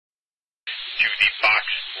to the box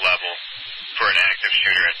level for an active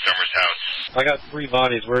shooter at Summers House. I got 3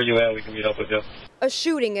 bodies. Where are you at? We can meet up with you. A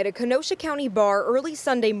shooting at a Kenosha County bar early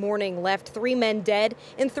Sunday morning left 3 men dead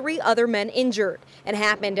and 3 other men injured. It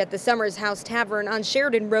happened at the Summers House Tavern on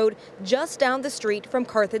Sheridan Road, just down the street from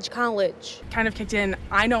Carthage College. Kind of kicked in.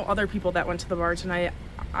 I know other people that went to the bar tonight.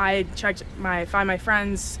 I checked my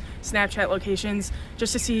friends' Snapchat locations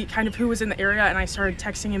just to see kind of who was in the area, and I started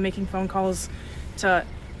texting and making phone calls to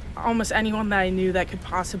almost anyone that I knew that could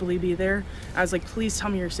possibly be there. I was like, please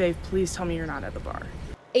tell me you're safe. Please tell me you're not at the bar.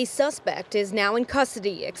 A suspect is now in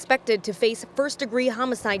custody, expected to face first-degree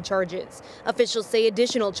homicide charges. Officials say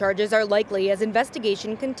additional charges are likely as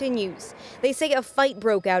investigation continues. They say a fight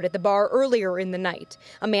broke out at the bar earlier in the night.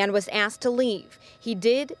 A man was asked to leave. He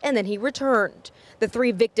did, and then he returned. The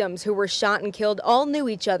 3 victims who were shot and killed all knew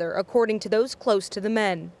each other, according to those close to the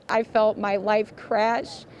men. I felt my life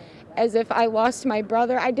crash, as if I lost my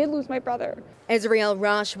brother. I did lose my brother. Ezriel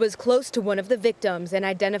Rosh was close to one of the victims and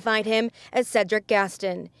identified him as Cedric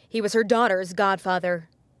Gaston. He was her daughter's godfather.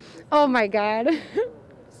 Oh my God.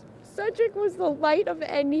 Cedric was the light of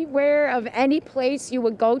anywhere, of any place you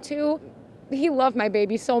would go to. He loved my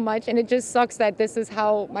baby so much, and it just sucks that this is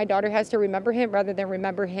how my daughter has to remember him rather than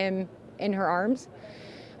remember him in her arms.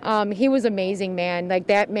 He was amazing, man. Like,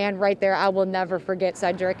 that man right there, I will never forget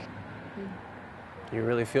Cedric. You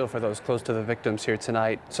really feel for those close to the victims here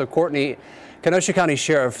tonight. So, Courtney, Kenosha County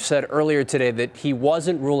Sheriff said earlier today that he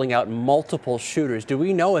wasn't ruling out multiple shooters. Do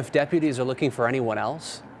we know if deputies are looking for anyone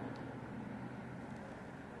else?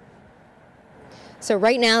 So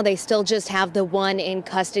right now they still just have the 1 in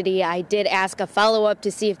custody. I did ask a follow-up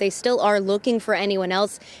to see if they still are looking for anyone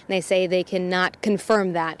else, and they say they cannot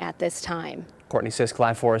confirm that at this time. Courtney Sisk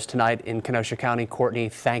live for us tonight in Kenosha County. Courtney,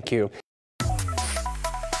 thank you.